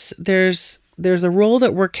 there's a role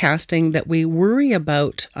that we're casting that we worry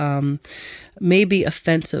about may be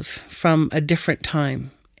offensive from a different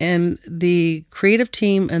time. And the creative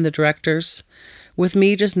team and the directors, with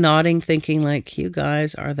me just nodding, thinking like, you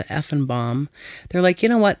guys are the effing bomb. They're like, you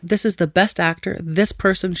know what? This is the best actor. This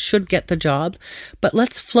person should get the job. But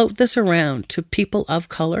let's float this around to people of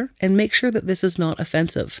color and make sure that this is not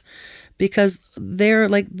offensive. Because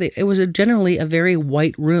it was generally a very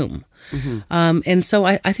white room. Mm-hmm. And so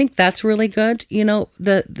I think that's really good.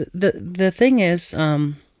 The thing is,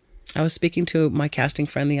 I was speaking to my casting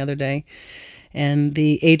friend the other day, and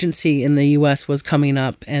the agency in the U.S. was coming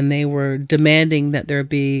up, and they were demanding that there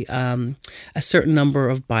be a certain number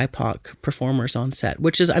of BIPOC performers on set,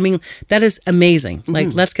 which is, that is amazing. Mm-hmm.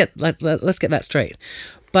 Like, let's get that straight.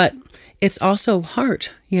 But it's also hard,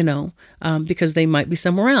 because they might be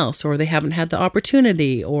somewhere else, or they haven't had the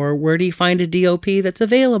opportunity, or where do you find a DOP that's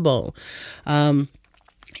available?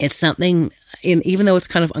 It's something, even though it's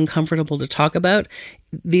kind of uncomfortable to talk about,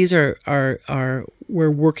 these are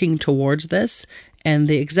we're working towards this. And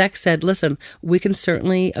the exec said, listen, we can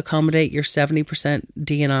certainly accommodate your 70%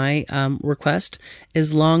 D&I request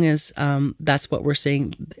as long as that's what we're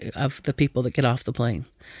seeing of the people that get off the plane.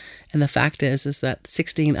 And the fact is that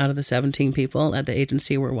 16 out of the 17 people at the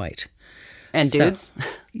agency were white. And dudes?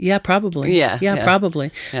 Yeah, probably. Yeah.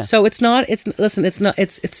 Probably. Yeah. So it's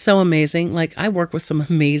so amazing. Like, I work with some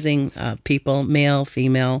amazing people, male,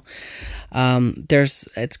 female.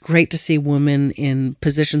 It's great to see women in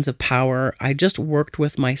positions of power. I just worked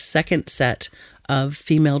with my second set of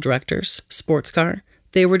female directors, sports car.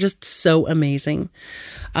 They were just so amazing.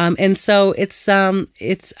 And so I'd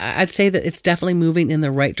say that it's definitely moving in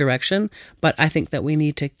the right direction, but I think that we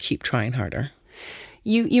need to keep trying harder.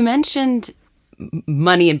 You mentioned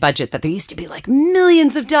money and budget, that there used to be like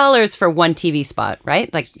millions of dollars for one TV spot,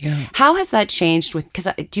 right? Like, yeah. How has that changed because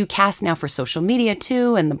do you cast now for social media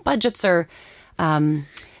too? And the budgets are,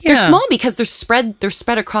 they're small because they're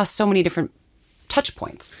spread across so many different touch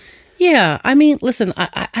points. Yeah. Listen,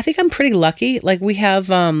 I think I'm pretty lucky. Like, we have,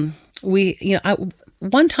 one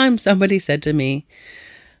time somebody said to me,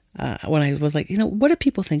 when I was like, what do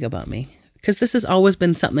people think about me? Because this has always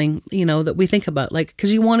been something, that we think about, like,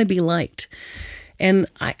 because you want to be liked. And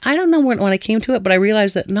I don't know when I came to it, but I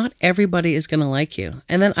realized that not everybody is going to like you.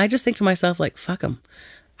 And then I just think to myself, like, fuck them.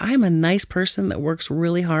 I'm a nice person that works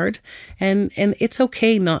really hard. And it's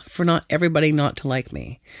okay for not everybody not to like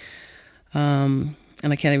me.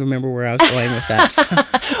 And I can't even remember where I was going with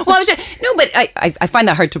that. Well, but I find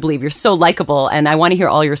that hard to believe. You're so likable, and I want to hear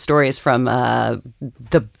all your stories from the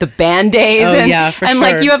band days. Oh, and, yeah, for and sure.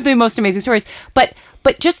 like, you have the most amazing stories. But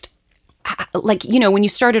just like, when you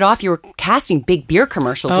started off, you were casting big beer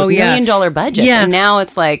commercials with $1 million budgets, and now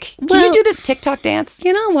it's like, can you do this TikTok dance?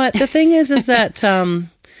 You know what? The thing is that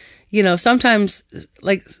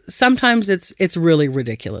sometimes it's really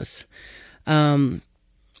ridiculous.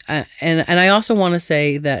 and I also want to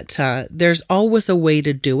say that there's always a way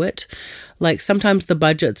to do it. Like sometimes the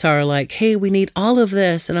budgets are like, hey, we need all of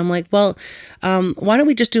this. And I'm like, well, why don't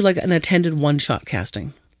we just do like an attended one-shot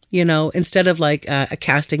casting? You know, instead of like a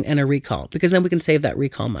casting and a recall, because then we can save that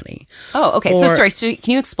recall money. Oh, okay. So sorry. So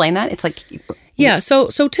can you explain that? It's like... Yeah. So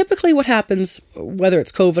typically what happens, whether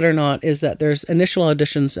it's COVID or not, is that there's initial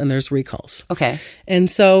auditions and there's recalls. Okay. And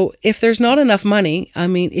so if there's not enough money, I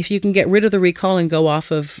mean, if you can get rid of the recall and go off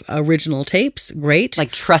of original tapes, great.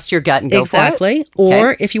 Like trust your gut and go exactly. for it?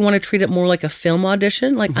 Or if you want to treat it more like a film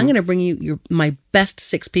audition, like I'm going to bring you my best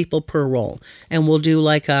 6 people per role, and we'll do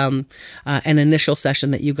like an initial session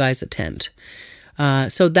that you guys attend.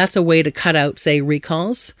 So that's a way to cut out, say,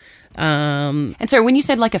 recalls. And sorry, when you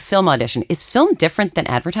said like a film audition, is film different than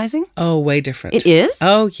advertising? Oh, way different. It is?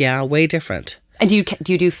 Oh, yeah, way different. And do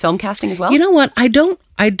you do film casting as well? You know what? I don't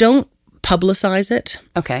publicize it.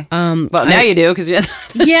 Okay. Well, now you do because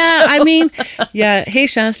yeah. I mean, yeah. Hey,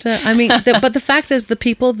 Shasta. I mean, but the fact is, the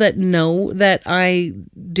people that know that I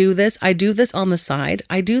do this on the side.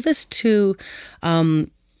 I do this to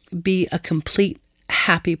be a complete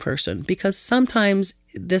happy person, because sometimes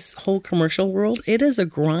this whole commercial world, it is a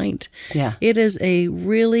grind. Yeah. It is a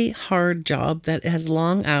really hard job that has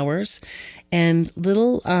long hours and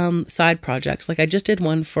little side projects. Like I just did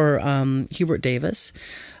one for Hubert Davis,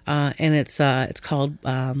 and it's called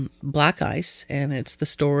Black Ice, and it's the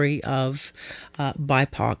story of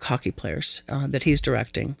BIPOC hockey players that he's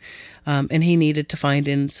directing. And he needed to find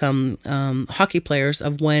in some hockey players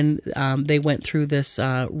of when they went through this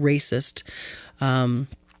racist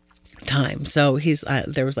time. So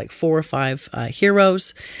there was like 4 or 5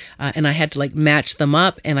 heroes, and I had to like match them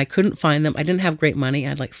up, and I couldn't find them. I didn't have great money. I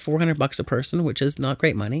had like $400 a person, which is not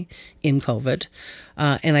great money in COVID.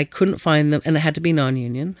 And I couldn't find them, and it had to be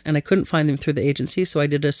non-union, and I couldn't find them through the agency. So I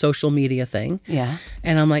did a social media thing. Yeah.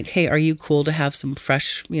 And I'm like, hey, are you cool to have some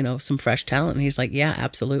fresh talent? And he's like, yeah,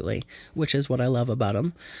 absolutely, which is what I love about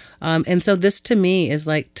him. And so this to me is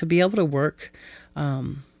like to be able to work,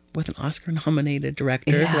 with an Oscar-nominated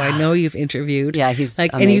director who I know you've interviewed. Yeah, he's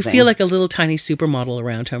like, amazing. And you feel like a little tiny supermodel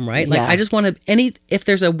around him, right? Like, I just want to, if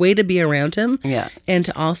there's a way to be around him, and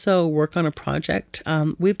to also work on a project.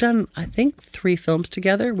 We've done, I think, 3 films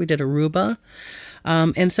together. We did Aruba.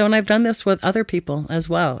 And I've done this with other people as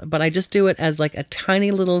well, but I just do it as like a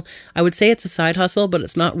tiny little, I would say it's a side hustle, but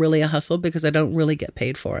it's not really a hustle because I don't really get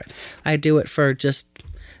paid for it. I do it for just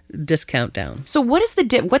discount down. So what's the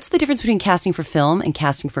difference between casting for film and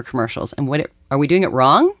casting for commercials? And are we doing it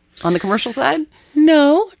wrong on the commercial side?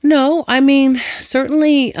 No. I mean,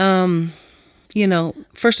 certainly,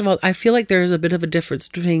 first of all, I feel like there's a bit of a difference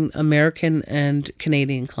between American and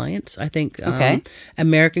Canadian clients. I think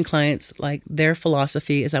American clients, like their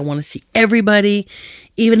philosophy is I want to see everybody,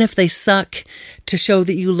 even if they suck, to show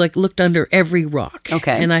that you like looked under every rock.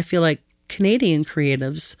 Okay. And I feel like Canadian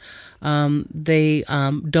creatives, they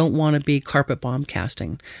don't want to be carpet bomb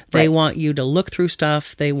casting. They want you to look through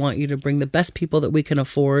stuff. They want you to bring the best people that we can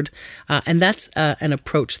afford. And that's an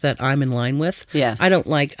approach that I'm in line with. Yeah.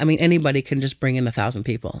 Anybody can just bring in 1,000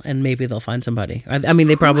 people and maybe they'll find somebody. I mean,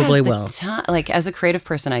 they probably will. Like as a creative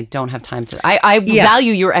person, I don't have time to, I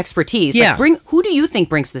value your expertise. Yeah. Like who do you think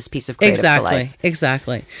brings this piece of creative to life?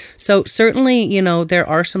 Exactly. So certainly, there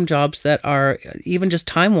are some jobs that are even just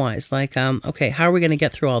time-wise, like, okay, how are we going to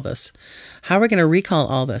get through all this? How are we going to recall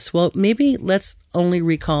all this? Well, maybe let's only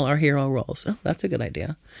recall our hero roles. Oh, that's a good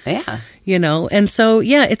idea. Yeah. And so,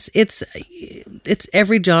 yeah, it's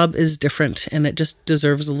every job is different, and it just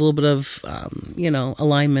deserves a little bit of,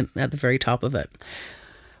 alignment at the very top of it.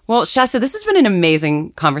 Well, Shasta, this has been an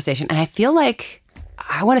amazing conversation, and I feel like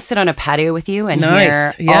I want to sit on a patio with you and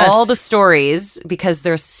hear all the stories, because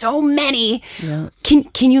there's so many. Yeah.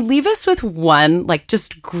 Can you leave us with one, like,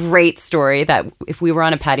 just great story that if we were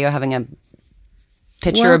on a patio having a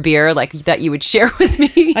pitcher of beer, like, that you would share with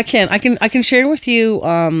me? I can share with you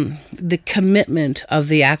the commitment of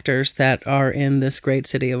the actors that are in this great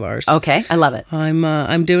city of ours. Okay, I love it.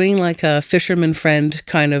 I'm doing like a fisherman friend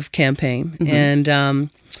kind of campaign, and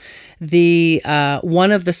the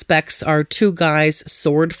one of the specs are 2 guys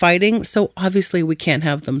sword fighting. So obviously we can't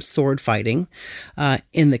have them sword fighting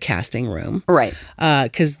in the casting room, right?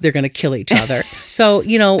 Because they're going to kill each other. So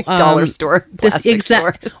like dollar store plastic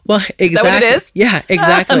sword. Well, exactly. Is that what it is? Yeah,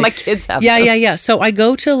 exactly. My kids have. Yeah. So I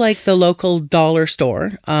go to like the local dollar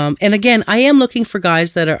store, and again, I am looking for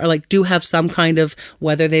guys that are like do have some kind of,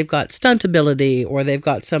 whether they've got stunt ability or they've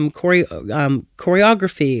got some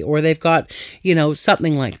choreography or they've got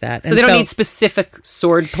something like that. And they don't need specific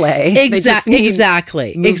sword play.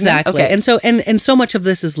 Exactly. Okay. And so much of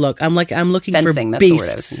this is I'm looking fencing, for that's the word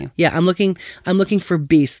I was beasts. thinking. Yeah, I'm looking for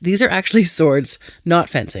beasts. These are actually swords, not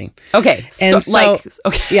fencing. Okay. And okay.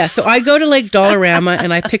 Yeah, so I go to like Dollarama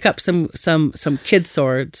and I pick up some kid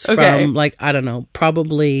swords from like, I don't know,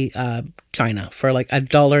 probably China for like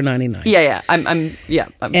 $1.99. Yeah. I'm and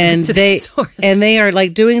into the swords. they are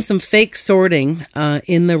like doing some fake swording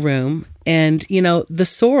in the room. And, you know, the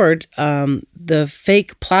sword, the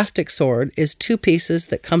fake plastic sword is two pieces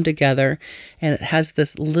that come together, and it has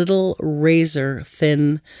this little razor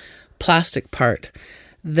thin plastic part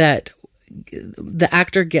that the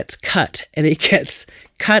actor gets cut, and he gets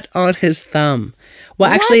cut on his thumb.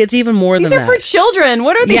 Well, actually, it's even more than that. These are for children.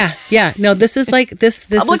 What are these? Yeah. No, this is like this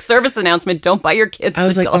public service announcement. Don't buy your kids. I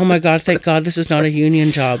was like, oh my God, thank God this is not a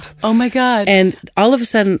union job. Oh my God. And all of a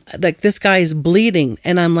sudden, like this guy is bleeding,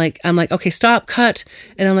 and I'm like, okay, stop, cut.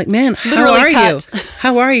 And I'm like, man, how are you?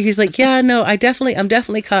 How are you? He's like, yeah, no, I'm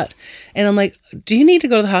definitely cut. And I'm like, do you need to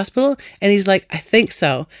go to the hospital? And he's like, I think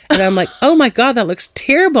so. And I'm like, oh my God, that looks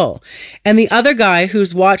terrible. And the other guy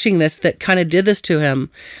who's watching this that kind of did this to him,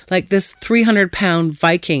 like this 300-pound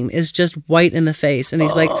Viking is just white in the face. And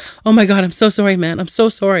he's like, oh my God, I'm so sorry, man. I'm so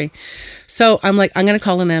sorry. So I'm like, I'm going to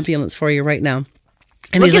call an ambulance for you right now.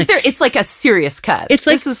 And he's like, it's like a serious cut. It's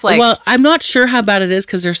like, well, I'm not sure how bad it is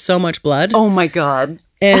because there's so much blood. Oh my God.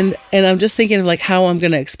 And I'm just thinking of like how I'm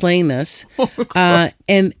going to explain this. But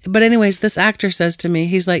anyways, this actor says to me,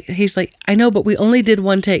 he's like, I know, but we only did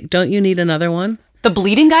one take. Don't you need another one? The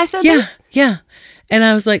bleeding guy said this? Yeah. And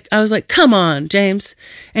I was like, come on, James.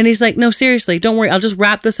 And he's like, no, seriously, don't worry. I'll just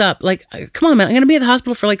wrap this up. Like, come on, man. I'm going to be at the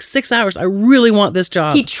hospital for like 6 hours. I really want this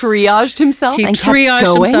job. He triaged himself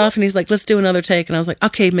and he's like, let's do another take. And I was like,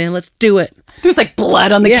 okay, man, let's do it. There's like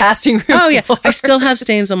blood on the casting room Oh, yeah. floor. I still have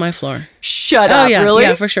stains on my floor. Shut up, yeah, really?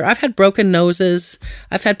 Yeah, for sure. I've had broken noses.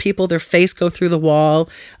 I've had people, their face go through the wall.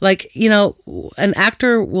 Like, you know, an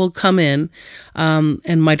actor will come in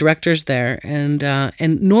and my director's there.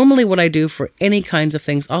 And normally what I do for any kinds of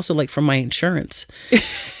things, also like for my insurance,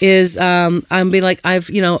 is I'm being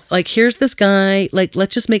like, here's this guy. Like,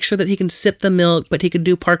 let's just make sure that he can sip the milk, but he can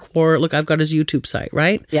do parkour. Look, I've got his YouTube site,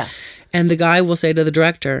 right? Yeah. And the guy will say to the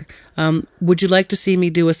director, would you like to see me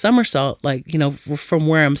do a somersault, like, you know, from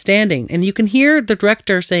where I'm standing? And you can hear the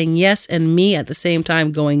director saying yes and me at the same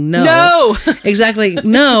time going, no. No! Exactly,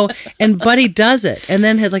 no. And Buddy does it. And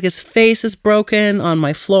then his face is broken on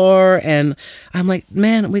my floor. And I'm like,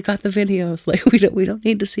 man, we got the videos. Like, we don't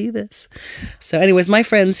need to see this. So anyways, my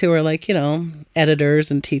friends who are like, you know,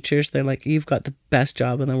 editors and teachers, they're like, you've got the best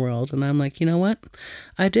job in the world. And I'm like, you know what?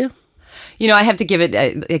 I do. You know, I have to give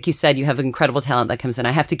it, like you said, you have incredible talent that comes in.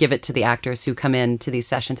 I have to give it to the actors who come in to these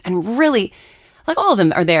sessions and really, like all of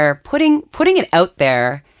them are there putting it out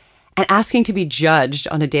there and asking to be judged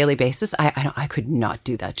on a daily basis. I could not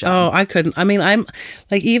do that job. Oh, I couldn't. I mean,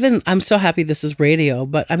 I'm so happy this is radio,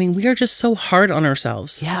 but I mean, we are just so hard on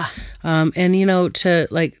ourselves. Yeah. And you know, to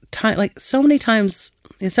like so many times,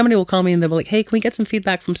 and somebody will call me and they'll be like, hey, can we get some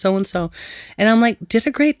feedback from so-and-so? And I'm like, did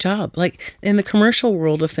a great job. Like in the commercial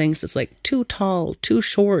world of things, it's like too tall, too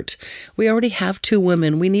short. We already have 2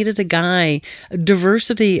 women. We needed a guy.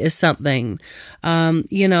 Diversity is something.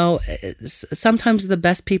 You know, sometimes the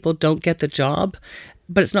best people don't get the job.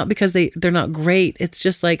 But it's not because they're not great. It's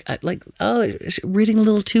just like, oh, reading a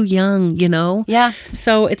little too young, you know? Yeah.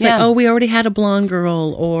 So it's like, oh, we already had a blonde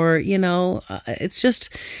girl, or, you know, it's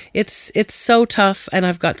just, it's so tough. And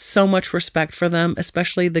I've got so much respect for them,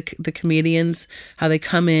 especially the comedians, how they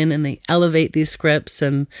come in and they elevate these scripts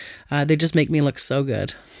and they just make me look so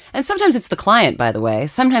good. And sometimes it's the client, by the way.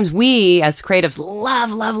 Sometimes we as creatives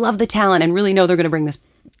love the talent and really know they're going to bring this,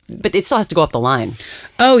 but it still has to go up the line.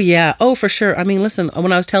 Oh, yeah. Oh, for sure. I mean, listen,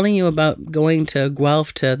 when I was telling you about going to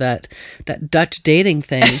Guelph to that Dutch dating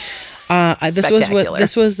thing, this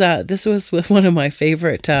was with one of my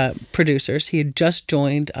favorite producers. He had just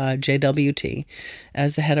joined JWT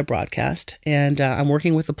as the head of broadcast. And I'm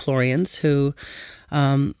working with the Plorians, who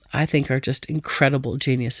I think are just incredible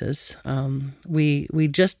geniuses. We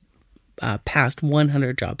just passed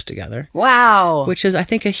 100 jobs together. Wow. Which is, I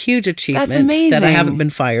think, a huge achievement. That's amazing. That I haven't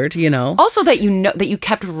been fired, you know. Also that you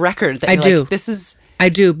kept record. That I do. Like, this is... I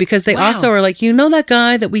do, because they also are like, you know that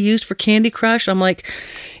guy that we used for Candy Crush? I'm like,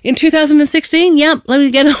 in 2016? Yep, let me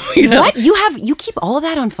get him. You know? What? You keep all of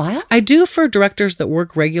that on file? I do for directors that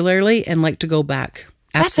work regularly and like to go back.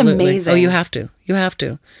 Absolutely. That's amazing. Oh, you have to. You have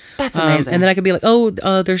to. That's amazing. And then I could be like,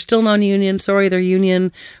 they're still non-union. Sorry, they're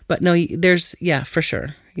union. But no, for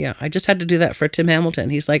sure. Yeah, I just had to do that for Tim Hamilton.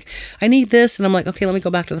 He's like, I need this. And I'm like, okay, let me go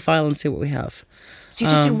back to the file and see what we have. So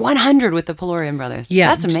you just did 100 with the Pelorian brothers. Yeah.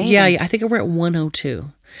 That's amazing. Yeah, I think we're at 102.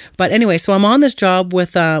 But anyway, so I'm on this job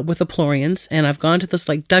with the Pelorians, and I've gone to this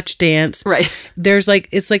like Dutch dance. Right. There's like,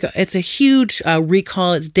 it's a huge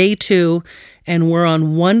recall. It's day 2, and we're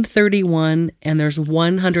on 131, and there's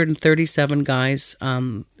 137 guys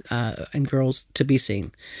and girls to be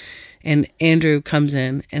seen. And Andrew comes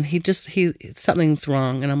in, and something's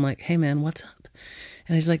wrong. And I'm like, hey man, what's up?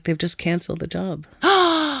 And he's like, they've just canceled the job.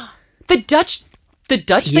 The Dutch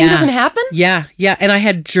thing doesn't happen? Yeah. And I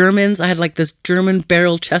had Germans. I had like this German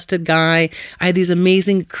barrel-chested guy. I had these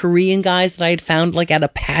amazing Korean guys that I had found like at a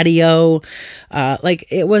patio. Like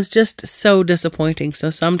it was just so disappointing. So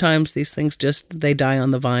sometimes these things they die on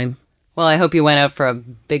the vine. Well, I hope you went out for a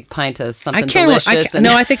big pint of something delicious.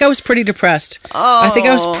 No, I think I was pretty depressed. I think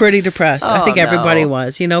I was pretty depressed. I think everybody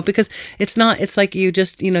was, because it's like you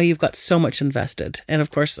just, you've got so much invested. And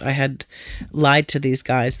of course, I had lied to these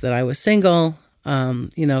guys that I was single,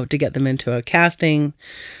 to get them into a casting.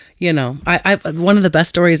 I one of the best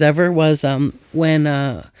stories ever was when...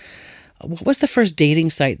 what was the first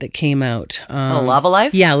dating site that came out? Lava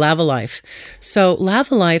Life? Yeah, Lava Life. So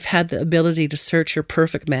Lava Life had the ability to search your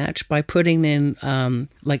perfect match by putting in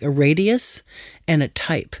like a radius and a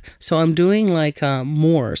type. So I'm doing like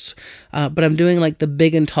Moors, but I'm doing like the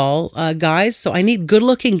big and tall guys. So I need good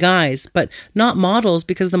looking guys, but not models,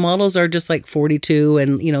 because the models are just like 42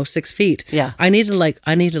 and 6 feet. Yeah. I needed like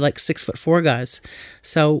 6'4" guys.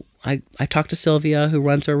 So I talked to Sylvia, who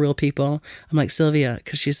runs our Real People. I'm like, Sylvia,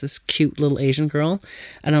 because she's this cute little Asian girl.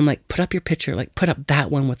 And I'm like, put up your picture. Like, put up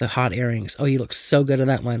that one with the hot earrings. Oh, you look so good in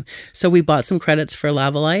that one. So we bought some credits for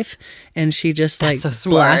Lava Life. And she just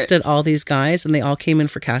blasted all these guys. And they all came in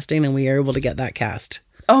for casting. And we were able to get that cast.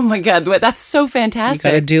 Oh my God, that's so fantastic.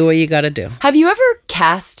 You got to do what you got to do. Have you ever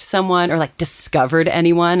cast someone or like discovered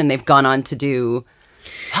anyone and they've gone on to do...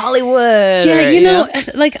 Hollywood. Yeah,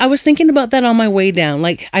 like I was thinking about that on my way down.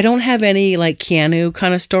 Like I don't have any like Keanu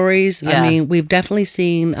kind of stories. Yeah. I mean, we've definitely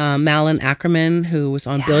seen Malin Ackerman, who was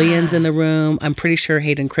on Billions, in the room. I'm pretty sure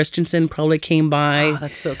Hayden Christensen probably came by. Oh,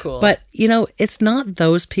 that's so cool. But, it's not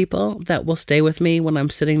those people that will stay with me when I'm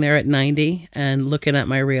sitting there at 90 and looking at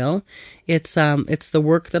my reel. It's the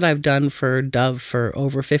work that I've done for Dove for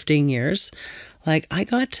over 15 years. Like I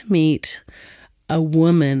got to meet a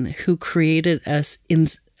woman who created a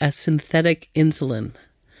synthetic insulin.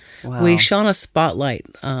 Wow. We shone a spotlight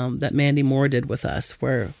that Mandy Moore did with us,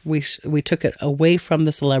 where we took it away from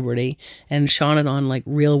the celebrity and shone it on like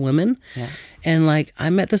real women. Yeah. And like I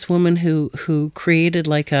met this woman who created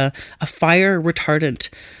like a fire retardant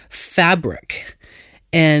fabric.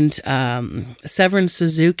 And Severin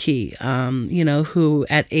Suzuki, who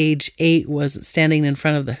at age 8 was standing in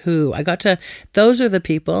front of the Who. Those are the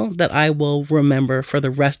people that I will remember for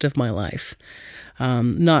the rest of my life,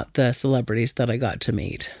 not the celebrities that I got to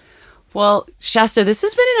meet. Well, Shasta, this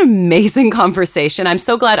has been an amazing conversation. I'm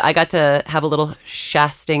so glad I got to have a little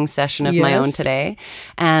shasting session of my own today.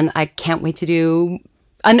 And I can't wait to do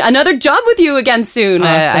another job with you again soon.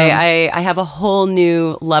 Awesome. I have a whole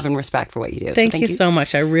new love and respect for what you do. Thank you so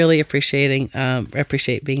much. I really appreciate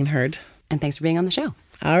being heard. And thanks for being on the show.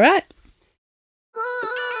 All right.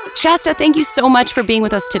 Shasta, thank you so much for being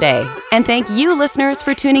with us today. And thank you, listeners,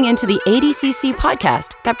 for tuning into the ADCC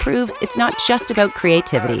podcast that proves it's not just about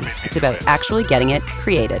creativity. It's about actually getting it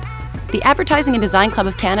created. The Advertising and Design Club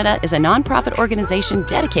of Canada is a nonprofit organization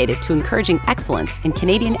dedicated to encouraging excellence in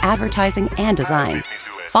Canadian advertising and design.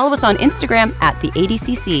 Follow us on Instagram @the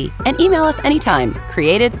ADCC and email us anytime,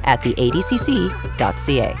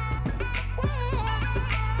 created@theadcc.ca.